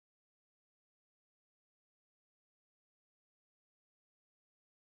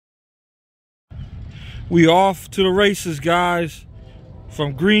We off to the races, guys.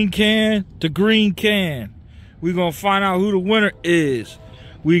 From green can to green can. We're gonna find out who the winner is.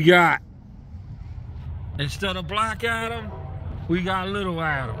 We got, instead of Black Adam, we got Little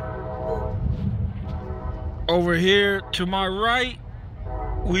Adam. Over here to my right,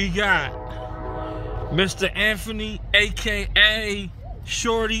 we got Mr. Anthony, aka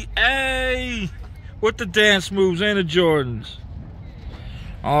Shorty A, with the dance moves and the Jordans.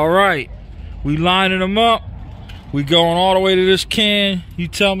 All right, we lining them up. We going all the way to this can. You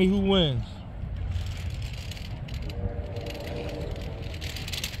tell me who wins.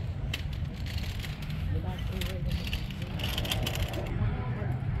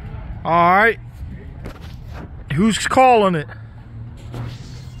 All right. Who's calling it?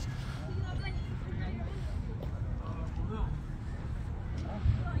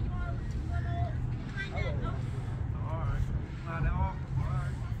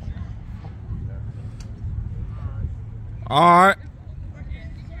 All right.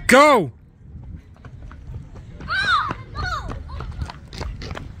 Go.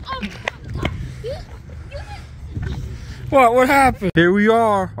 What happened? Here we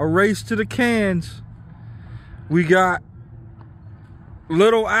are, a race to the cans. We got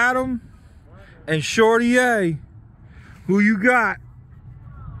Little Adam and Shorty A. Who you got?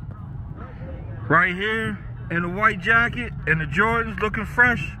 Right here in the white jacket and the Jordans looking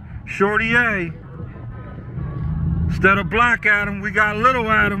fresh, Shorty A. Instead of Black Adam, we got Little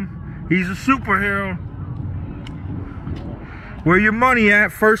Adam. He's a superhero. Where your money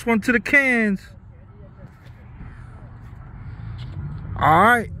at? First one to the cans. All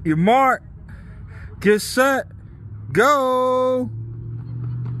right, your Mart. Get set. Go.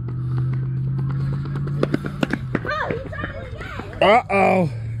 Uh-oh.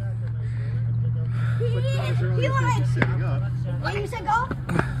 Why you said go?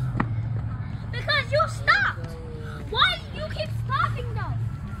 Because you stopped. Why do you keep stopping though?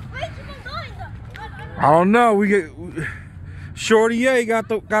 Why keep on going though? I don't know. We get Shorty A got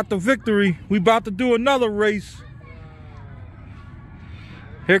the victory. We about to do another race.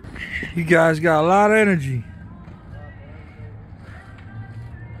 Here, you guys got a lot of energy.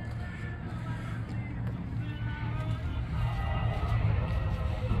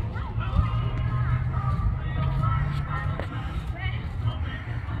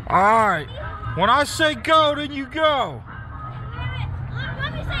 All right. When I say go, then you go.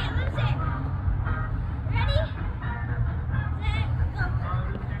 Let me say it.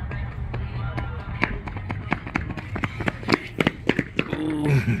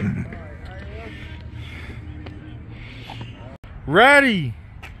 Ready? Set, go. Ready,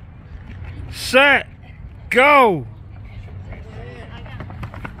 set, go.